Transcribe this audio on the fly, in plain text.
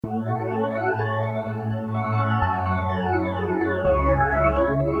I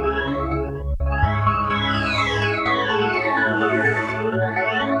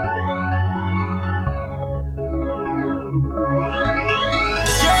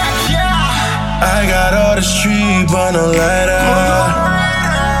got all the street, but no lighter.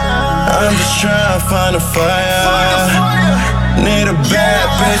 I'm just trying to find a fire. Need a bad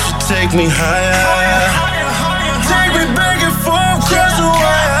bitch to take me higher. Take me back and forth, cross the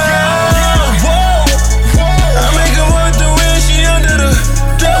wire. I make her work the way she under the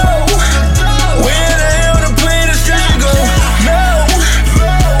door. When I on the plane, the stress she go, no.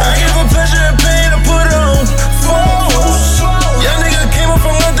 I give her pleasure and pain, I put her on force. Young nigga came up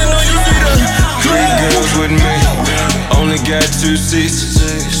from nothing, no you see the Three girls with me, only got 2 seats.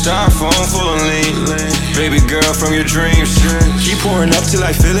 Styrofoam full of lean. Baby girl from your dreams, keep pouring up till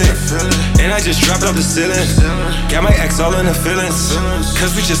I feel it. And I just dropped off the ceiling. Got my ex all in the feelings,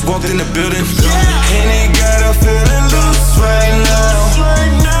 cause we just walked in the building. And he got her feeling loose right now.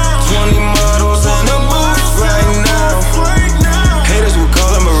 20 models in the booth right now. Haters will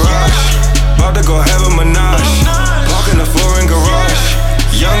call it mirage. About to go have a menage. Parking the foreign garage.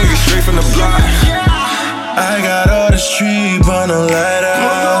 Young nigga straight from the block. I got all the street, but no lighter.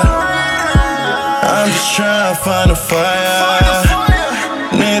 I'm just trying to find a fire.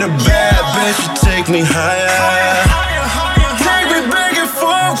 Need a bad bitch to take me higher. Take me back and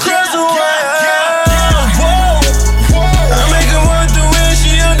forth, cross the wire. I make her work the way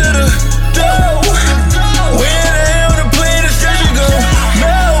she under the door. When I on the plane, the stress she go,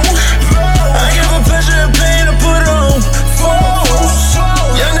 no. I give her pleasure and pain, I put her on force.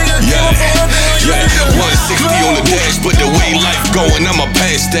 Young nigga came up from nothing, no you see the 160 on the dash, but the way life going, I'ma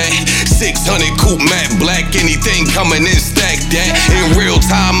pass that. 600 coupe matte black, anything coming in stack that. In real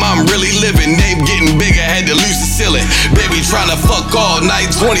time, I'm really living. Name getting bigger, had to lose the ceiling. Baby tryna fuck all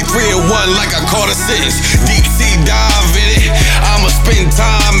night, 23 and 1 like I caught a sentence. Deep sea dive in it, I'ma spend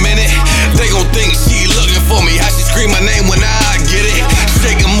time in it. They gon' think she looking for me, how she scream my name when I get it.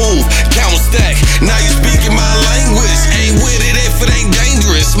 Shake and move, count stack, now you speaking my language. Ain't with it if it ain't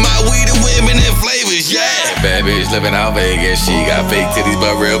dangerous. My weed and women and flavors, yeah. Bad bitch living out Vegas, she got fake titties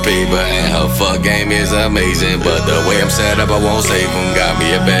but real paper. And her fuck game is amazing, but the way I'm set up I won't save them. Got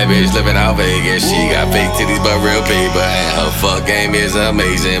me a bad bitch living out Vegas, she got fake titties but real paper. And her fuck game is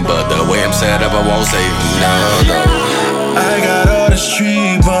amazing, but the way I'm set up I won't save them. No, no. I got all the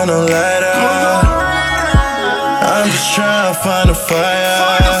street, but no lighter. I'm just trying to find a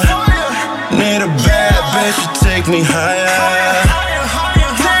fire. Need a bad bitch to take me higher.